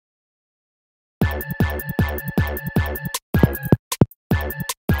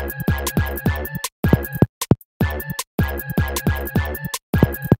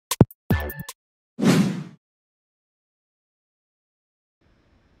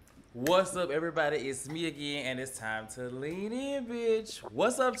What's up, everybody? It's me again, and it's time to lean in, bitch.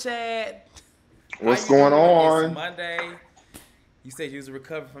 What's up, Chad? How What's you going doing? It's on? Monday. You said you was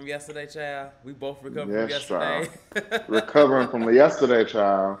recovering from yesterday, child. We both recovered from Yes, child. yesterday. Recovering from the yesterday,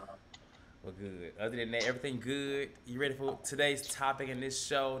 child. Well, good. Other than that, everything good. You ready for today's topic in this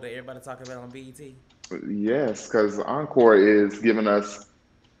show that everybody talking about on BET? Yes, because Encore is giving us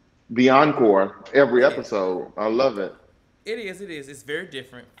the encore every It is. episode. I love it. It is. It is. It's very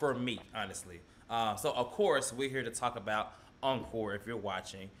different for me, honestly. So, of course, we're here to talk about Encore. If you're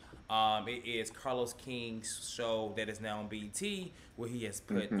watching, it is Carlos King's show that is now on BET, where he has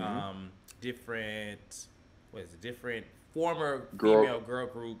put Hmm. different, what is it? Different former Girl. female girl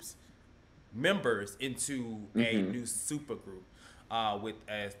groups members into a Hmm. new super group. With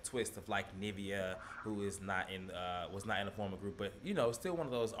a twist of like Nivea, who is not in was not in the former group, but still one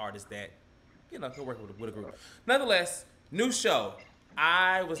of those artists that can work with a group. Nonetheless, new show.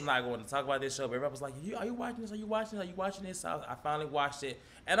 I was not going to talk about this show, but everybody was like, Are you watching this? Are you watching this? Are you watching this?" So I finally watched it,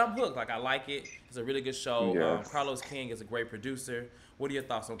 and I'm hooked. Like, I like it. It's a really good show. Yes. Carlos King is a great producer. What are your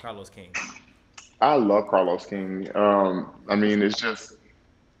thoughts on Carlos King? I love Carlos King. I mean, it's just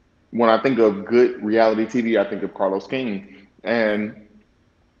when I think of good reality TV, I think of Carlos King. Yeah. And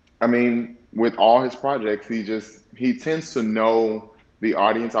I mean, with all his projects, he tends to know the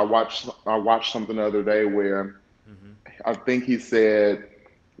audience. I watched something the other day where Mm-hmm. I think he said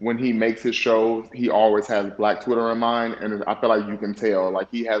when he makes his shows, he always has Black Twitter in mind, and I feel like you can tell. Like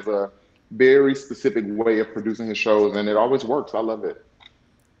he has a very specific way of producing his shows, and it always works. I love it.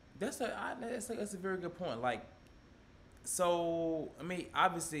 That's a very good point. Like, so I mean,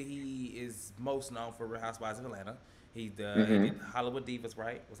 obviously he is most known for Real Housewives of Atlanta. He did Hmm. Hollywood Divas,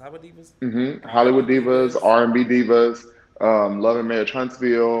 right? Was Hollywood Divas? R and B Hollywood Divas, Divas. R&B Divas, Love and Marriage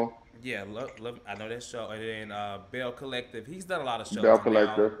Huntsville, Yeah, love, I know that show. And then Bell Collective. He's done a lot of Bell shows, and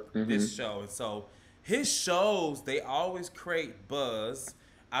now Collective. this show. And so his shows, they always create buzz.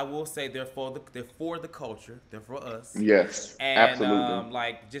 I will say they're for the culture. They're for us. Yes, And absolutely.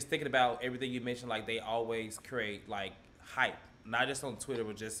 like just thinking about everything you mentioned, like they always create like hype, not just on Twitter,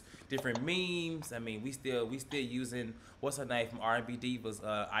 but just different memes. I mean, we still using what's her name from R&B Divas,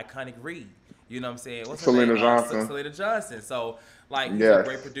 Iconic Reed. You know what I'm saying? What's her name? Selena Johnson. Selena Johnson. So like he's a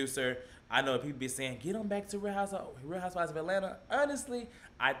great Yes. producer. I know people be saying get him back to Real Housewives of Atlanta. Honestly,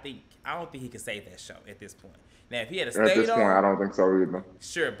 I don't think he could save that show at this point. Now, if he had At stayed this point, I on, don't think so either.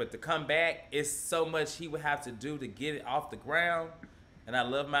 sure, but to come back, it's so much he would have to do to get it off the ground. And I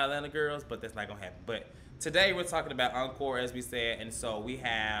love my Atlanta girls, but that's not gonna happen. But today we're talking about Encore, as we said, and so we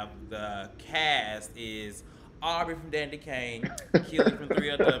have the cast is Aubrey from Dandy Kane, Keely from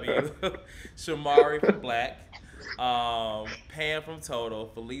 3LW, Shamari from Black, Pam from Total,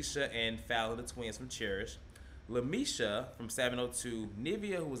 Felicia and Fallon, the twins from Cherish, Lamisha from 702,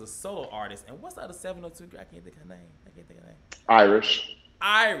 Nivea, who was a solo artist, and what's the other 702 girl? I can't think of her name. I can't think of her name. Irish.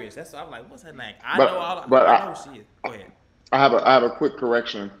 Irish. That's what I'm like. What's her name? But I know who she is. Go ahead. I have a quick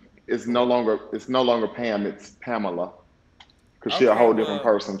correction. Cool. It's no longer Pam. It's Pamela because she a Okay. whole different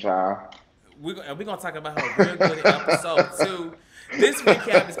Well, person, child. we're gonna talk about her real good in episode 2. This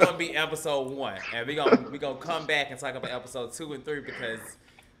recap is gonna be episode 1, and we're gonna come back and talk about episode 2 and 3 because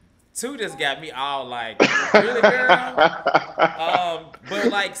 2 just got me all like, really, girl.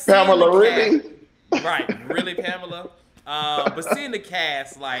 But like seeing the Pamela, cast, really? right? Really, Pamela. But seeing the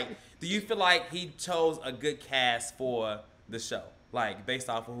cast, like, do you feel like he chose a good cast for the show? Like, based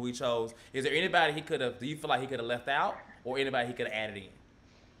off of who he chose, is there anybody he could have? Do you feel like he could have left out, or anybody he could have added in?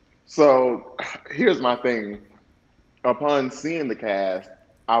 So here's my thing. Upon seeing the cast,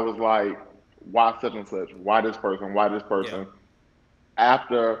 I was like, why such and such? Why this person? Why this Yeah. person?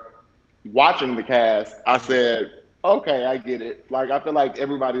 After watching the cast, I Hmm. said, okay, I get it. Like, I feel like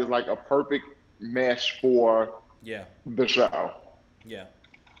everybody is like a perfect mesh for Yeah. the show. Yeah.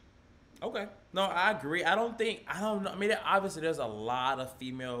 Okay. No, I agree. I don't know. I mean, obviously, there's a lot of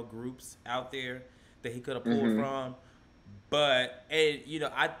female groups out there that he could have pulled Hmm. from. But, and,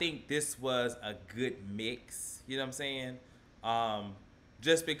 I think this was a good mix. You know what I'm saying? Um,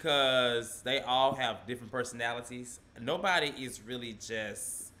 just because they all have different personalities. Nobody is really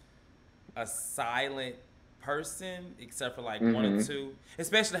just a silent person except for like one or Hmm. two,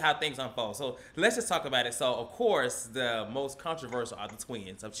 especially how things unfold. So let's just talk about it. So of course the most controversial are the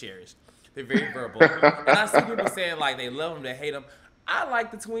twins of Cherish. They're very verbal, and I see people saying like they love them, they hate them. I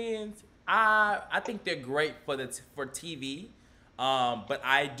like the twins. I think they're great for for TV, but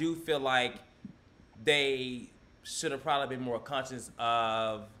I do feel like they should have probably been more conscious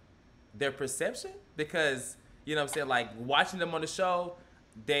of their perception because you know what I'm saying, like watching them on the show,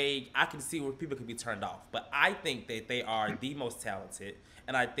 I can see where people could be turned off. But I think that they are the most talented,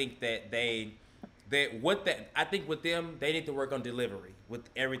 and I think that I think with them they need to work on delivery with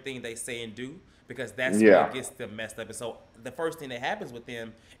everything they say and do because that's what Yeah. gets them messed up. And so the first thing that happens with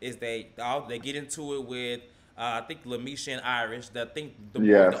them is they get into it with I think Lamisha and Irish. I think the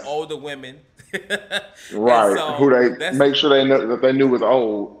more the Yes. older women, and Right. Who so they that's make sure they know that they knew was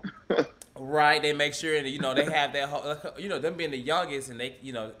old. right. They make sure that they have that whole, them being the youngest, and they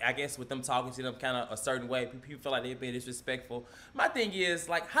I guess with them talking to them kind of a certain way, people feel like they're being disrespectful. My thing is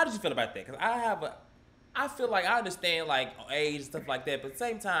like, how did you feel about that? Because I feel like I understand like age and stuff like that, but at the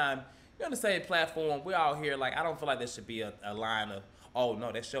same time, you're on the same platform. We're all here. Like I don't feel like there should be a line of, oh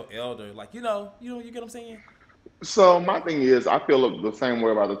no, that's your elder. Like you get what I'm saying? So my thing is, I feel the same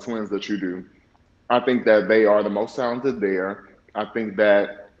way about the twins that you do. I think that they are the most talented there. I think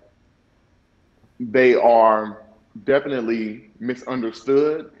that they are definitely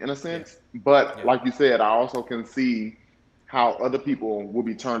misunderstood in a Yeah, sense. But yeah, like you said, I also can see how other people will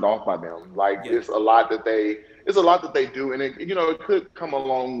be turned off by them. Like yeah, it's a lot that they do, and it could come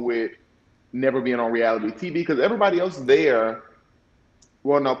along with never being on reality TV because everybody else yeah, there.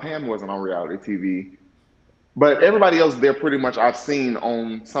 Well, no, Pam wasn't on reality TV. But everybody else there, pretty much, I've seen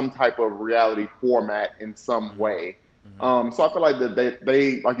on some type of reality format in some mm-hmm, way. mm-hmm, So I feel like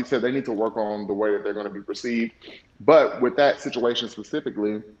that like you said, they need to work on the way that they're going to be perceived. But with that situation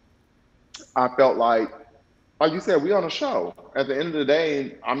specifically, I felt like you said, we on a show. At the end of the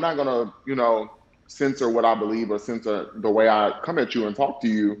day, I'm not going to, censor what I believe or censor the way I come at you and talk to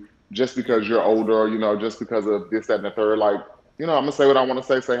you just yeah. because you're older, just because of this, that, and the third. Like, I'm gonna say what I want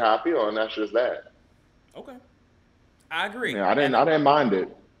to say how I feel, and that's just that. Okay, I agree, Yeah, I didn't and I didn't mind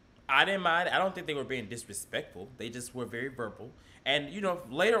it. I didn't mind. I don't think they were being disrespectful. They just were very verbal. And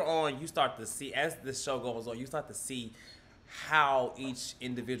later on, you start to see as the show goes on, you start to see how each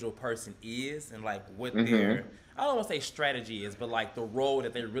individual person is and like what their Hmm. I don't want to say strategy is, but like the role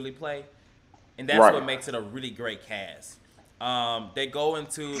that they really play, and that's Right. what makes it a really great cast. They go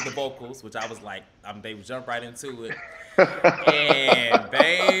into the vocals, which I was like, they jump right into it, and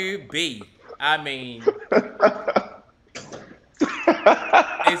baby, I mean,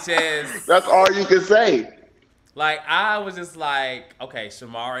 it's That's just all you can say. like I was just like, okay,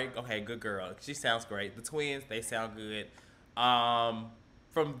 Shamari, okay, good girl. She sounds great. The twins, they sound good. Um,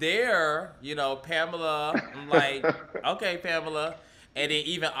 from there, Pamela, I'm like, okay, Pamela. And then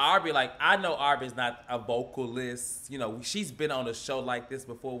even Arby, like I know Arby's not a vocalist. She's been on a show like this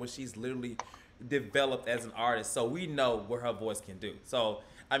before where she's literally developed as an artist. So we know what her voice can do. So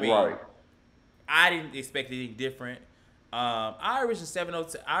I mean, Right. I didn't expect anything different. Irish and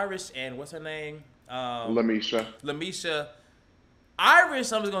 702, Irish and what's her name? Lamisha. Lamisha.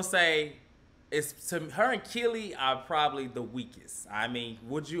 Irish, I'm just gonna say, is to her and Keely are probably the weakest. I mean,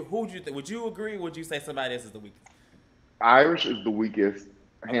 would you agree? Would you say somebody else is the weakest? Irish is the weakest,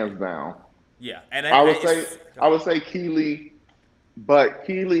 Okay, hands down. yeah, and I would say it's go I ahead. would say Keely, but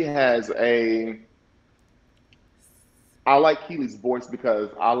Keely has a I like Keely's voice because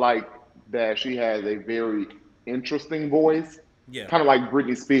I like that she has a very interesting voice, Yeah, kind of like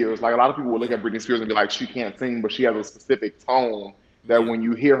Britney Spears. Like a lot of people will look yeah, at Britney Spears and be like, she can't sing, but she has a specific tone that yeah. when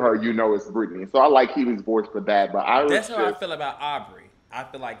you hear her, you know it's Britney. So I like Keely's voice for that. But That's Irish how I just feel about Aubrey. I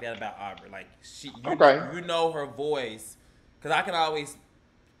feel like that about Aubrey. Like okay. you know her voice, because I can always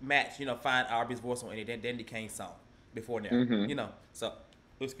match, find Aubrey's voice on any Dandy Kane song before now, Hmm. So,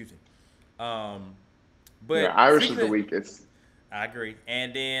 excuse me. Yeah, But Irish is speaking the of, weakest. I agree.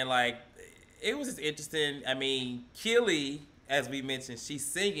 And then like, it was just interesting. I mean, Kelly, as we mentioned, she's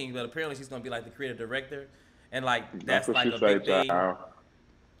singing, but apparently she's gonna be like the creative director, and like That's that's what like she a say, big thing. child.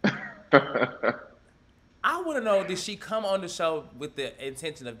 I want to know, did she come on the show with the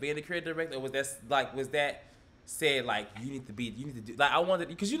intention of being the creative director, or was that said like you need to do like I wanted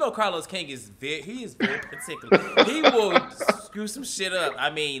because Carlos King he is very particular. He will screw some shit up. I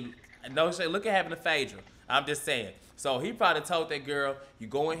mean, no shit. Look at having a Phaedra. I'm just saying. So he probably told that girl, you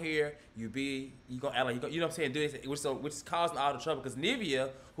go in here, you gonna act like you know what I'm saying, do this, which is causing all the trouble because Nivea,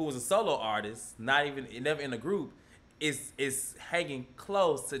 who was a solo artist, never in a group, is hanging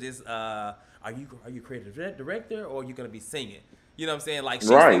close to this. Are you creative director or are you gonna be singing? You know what I'm saying? Like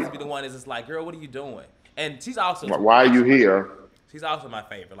she seems Right. to be the one that's just like, girl, what are you doing? And she's also Why are you here? she's also my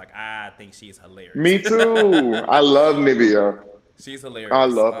favorite. Like I think she is hilarious. Me too. I love Nivea. She's I hilarious.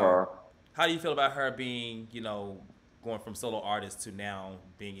 love her. How do you feel about her being, going from solo artist to now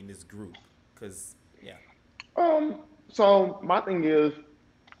being in this group? Cause yeah, So my thing is,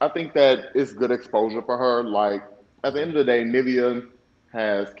 I think that it's good exposure for her. Like at the Mm-hmm. end of the day, Nivea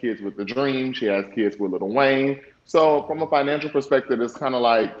has kids with the Dream. She has kids with Lil Wayne. So from a financial perspective, it's kind of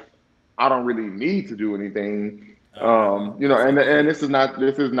like I don't really need to do anything. You know, That's so and good. this is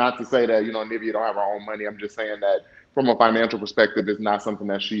not to say that Nivea don't have her own money. I'm just saying that from a financial perspective, it's not something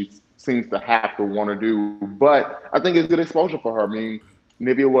that she seems to have to want to do. But I think it's good exposure for her. I mean,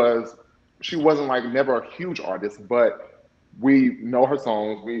 Nivea she wasn't like never a huge artist, but we know her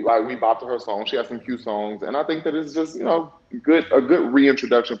songs. We bop to her songs. She has some cute songs, and I think that it's just good a good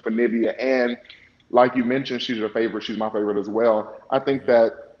reintroduction for Nivea. And like you mentioned, she's your favorite. She's my favorite as well. I think Mm-hmm.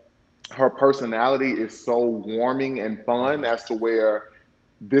 that her personality is so warming and fun Mm-hmm. as to where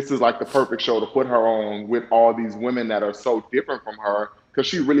this is like the perfect show to put her on with all these women that are so different from her because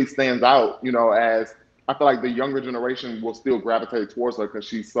she really stands out, as I feel like the younger generation will still gravitate towards her because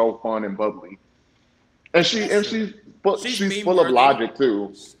she's so fun and bubbly. And she That's and true. she's She's she's meme full of worthy. logic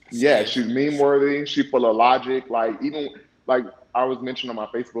too. She Yeah, is. she's meme worthy. She's full of logic. Like even like I was mentioning on my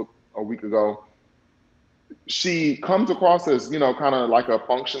Facebook a week ago, she comes across as kind of like a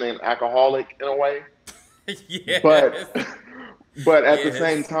functioning alcoholic in a way, Yes. but but at the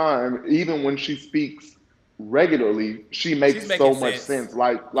same Yes. time, even when she speaks regularly, she She's makes making so much sense. sense.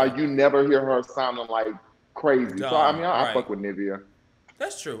 Like Yeah. like you never hear her sounding like crazy. So I Dumb. mean, I Right. fuck with Nivea.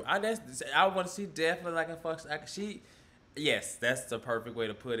 That's true. I want to see definitely like a fuck. Like she, yes, that's the perfect way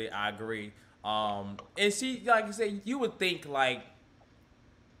to put it. I agree. And she, like you said, you would think like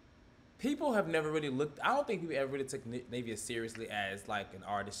people have never really looked. I don't think people ever really took Navia seriously as like an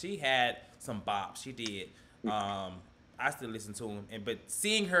artist. She had some bops. She did. Um, I still listen to him, and but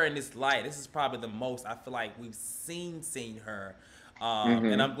seeing her in this light, this is probably the most I feel like we've seen her.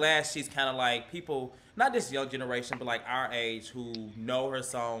 And I'm Hmm. glad she's kind of like people, not this young generation, but like our age who know her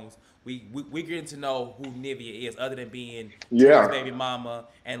songs. We getting to know who Nivea is, other than being Tory's Yeah, baby mama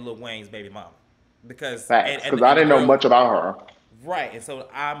and Lil Wayne's baby mama, because facts. Because I and the didn't know girl. much about her. Right, and so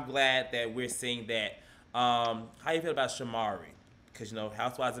I'm glad that we're seeing that. How you feel about Shamari? Because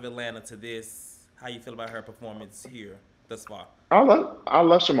Housewives of Atlanta to this. How you feel about her performance here thus far? I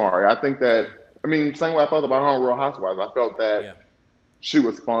love Shamari. I think that I mean, same way I felt about her on Real Housewives. I felt that Yeah, she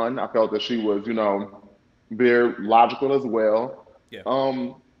was fun. I felt that she was, very logical as well. yeah,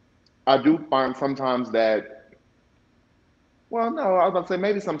 Um, I do find sometimes that, well, no, I was about to say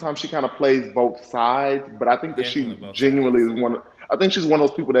maybe sometimes she kind of plays both sides, but I think that definitely she both genuinely sides. is one. I think she's one of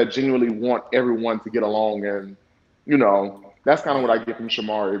those people that genuinely want everyone to get along, and that's kind of what Right. I get from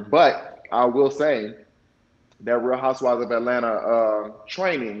Shamari. But I will say that Real Housewives of Atlanta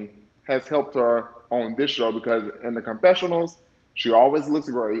training has helped her on this show because in the confessionals, she always looks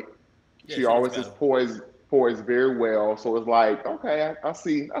great. Yeah, She she looks always is better. poised very well. So it's like, okay, I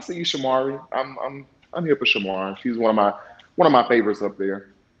see you, Shamari. I'm here for Shamari. She's one of my favorites up there.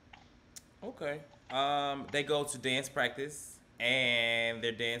 Okay. They go to dance practice and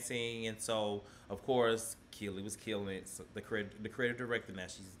they're dancing, and so of course Keely was killing it. So the creative director now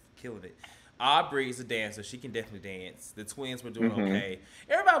she's killing it. Aubrey is a dancer; she can definitely dance. The twins were doing Hmm. okay.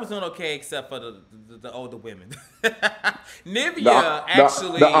 Everybody was doing okay except for the older women. The Nivea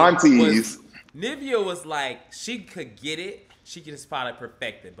the actually was. aunties Nivea was like she could get it. She could just probably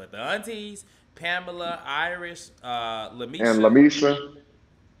perfect it. But the aunties, Pamela, Irish, and Lamisha, Lamisha,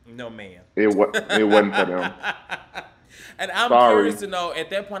 no man. it wasn't for them. And I'm curious Sorry. to know. At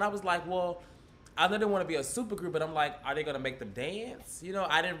that point, I was like, well, I know they want to be a super group, but I'm like, are they gonna make them dance?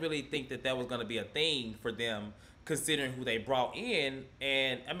 I didn't really think that that was gonna be a thing for them, considering who they brought in.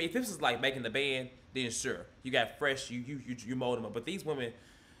 And I mean, if this is like making the band, then sure, you got fresh, you mold them up. But these women,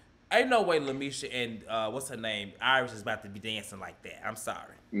 ain't no way Lamisha and what's her name, Iris is about to be dancing like that. I'm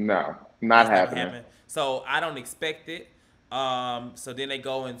sorry. No, not That's not gonna happening. happen. So I don't expect it. So then they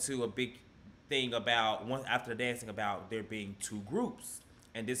go into a big thing about one after dancing about there being two groups,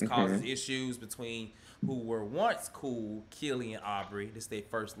 and this causes Hmm. issues between who were once cool, Keely and Aubrey. This is their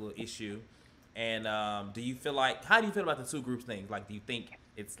first little issue. And do you feel like how do you feel about the two groups things? Like, do you think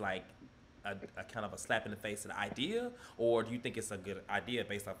it's like a kind of a slap in the face of the idea, or do you think it's a good idea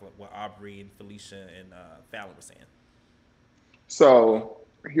based off of what Aubrey and Felicia and Fallon were saying? So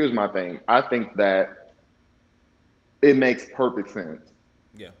here's my thing. I think that it makes perfect sense.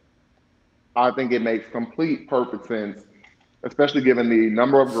 Yeah. I think it makes complete perfect sense, especially given the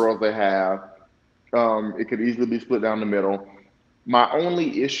number of girls they have. It could easily be split down the middle. My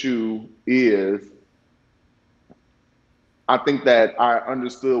only issue is I think that I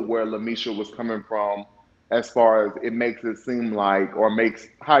understood where Lamisha was coming from as far as it makes it seem like, or makes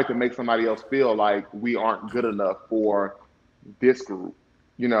how it can make somebody else feel like we aren't good enough for this group,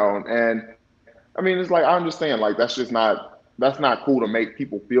 and I mean, it's like I understand, like that's That's not cool to make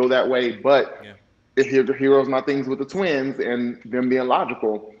people feel that way. But Yeah. heroes not things with the twins and them being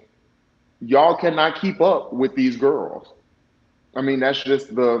logical. Y'all cannot keep up with these girls. I mean, that's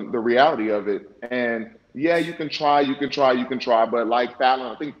just the reality of it. And yeah, you can try, you can try, you can try, but like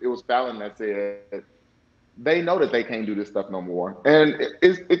Fallon, I think it was Fallon that said they know that they can't do this stuff no more, and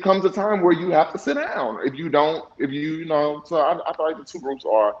it comes a time where you have to sit down if you don't, if you know. So I feel like the two groups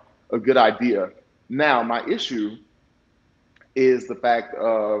are a good idea. Now, my issue is the fact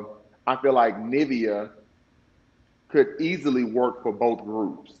of I feel like Nivea could easily work for both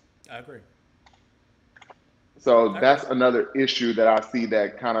groups. I agree. So I agree. that's another issue that I see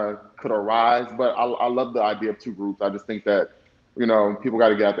that kind of could arise. But I love the idea of two groups. I just think that, people got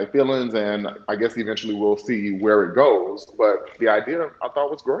to get out their feelings, and I guess eventually we'll see where it goes. But the idea I thought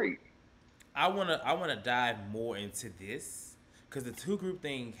was great. I wanna dive more into this because the two group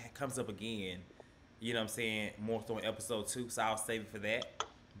thing comes up again. You know what I'm saying? More so in episode 2, so I'll save it for that.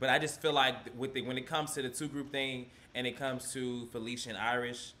 But I just feel like when it comes to the two group thing and it comes to Felicia and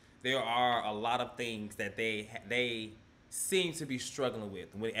Irish, there are a lot of things that they seem to be struggling with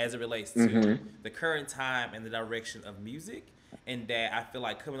as it relates to Hmm. the current time and the direction of music, and that I feel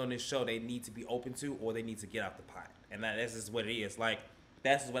like coming on this show they need to be open to or they need to get out the pot, and that's just what it is. Like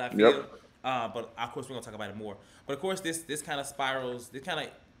that's just what I feel. Yep. But of course we're gonna talk about it more. But of course this kind of spirals. This kind of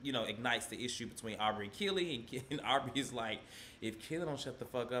ignites the issue between Aubrey and Keely, and Aubrey is like, if Keely don't shut the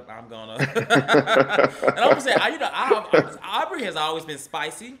fuck up, I'm gonna. And I'm gonna say, Aubrey has always been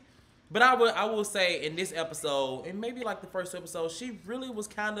spicy, but I will say in this episode, and maybe like the first episode, she really was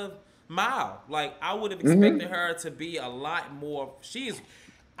kind of mild. Like I would have expected Hmm. her to be a lot more.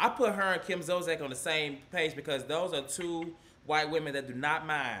 I put her and Kim Zolak on the same page because those are two white women that do not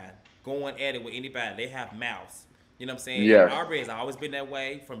mind going at it with anybody. They have mouths. You know what I'm saying? And Yes. Aubrey has always been that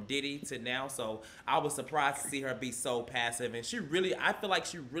way from Diddy to now. So I was surprised to see her be so passive. And I feel like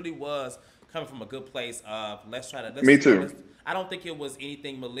she really was coming from a good place of Me too. I don't think it was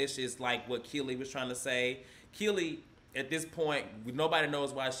anything malicious like what Keely was trying to say. Keely, at this point, nobody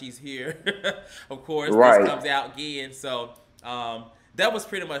knows why she's here. Of course, this Right. comes out again. So that was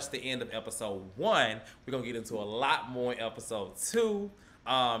pretty much the end of episode 1. We're going to get into a lot more in episode 2.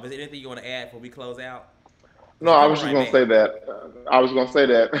 Is there anything you want to add before we close out? Because No, you're I coming was just right gonna back. say that. I was gonna say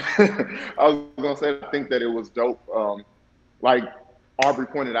that. I was gonna say I think that it was dope. Like Aubrey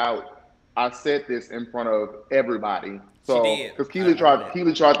pointed out, I said this in front of everybody. She So, did. because I remember that.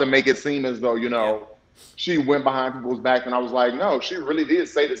 Keely tried to make it seem as though Yeah. she went behind people's back, and I was like, no, she really did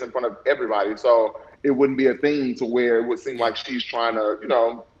say this in front of everybody. So it wouldn't be a thing to where it would seem Yeah. like she's trying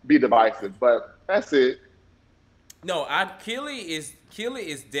to, be divisive. But that's it. No, Keely is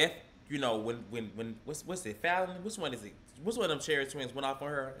deaf. When what's it? Fallon. Which one is it? Which one of them Cherry Twins went off on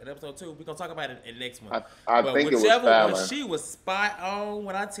her in episode 2? We're gonna talk about it in the next one. I But think it was whichever one, Fallon. she was spot on.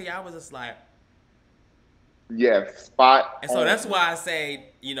 When I tell you, I was just like, Yes, spot and so that's on. why I say,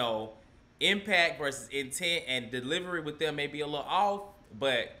 impact versus intent and delivery with them may be a little off,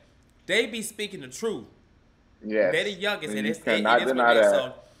 but they be speaking the truth. They're the Yes, youngest, and and you it cannot is what it deny is. that.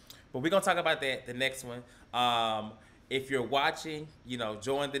 So, but we're gonna talk about that the next one. If you're watching,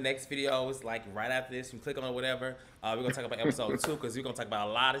 join the next videos like right after this. You click on it, whatever. We're gonna talk about episode 2 because we're gonna talk about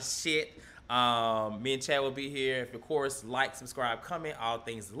a lot of shit. Me and Chad will be here. If of course like, subscribe, comment, all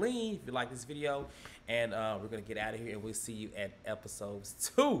things lean. If you like this video, and we're gonna get out of here, and we'll see you at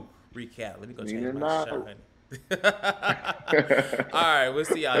episodes 2 recap. Let me go change Meaning my now. shirt, honey. All right, we'll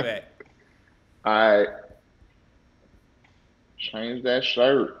see y'all back. All right, change that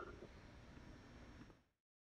shirt.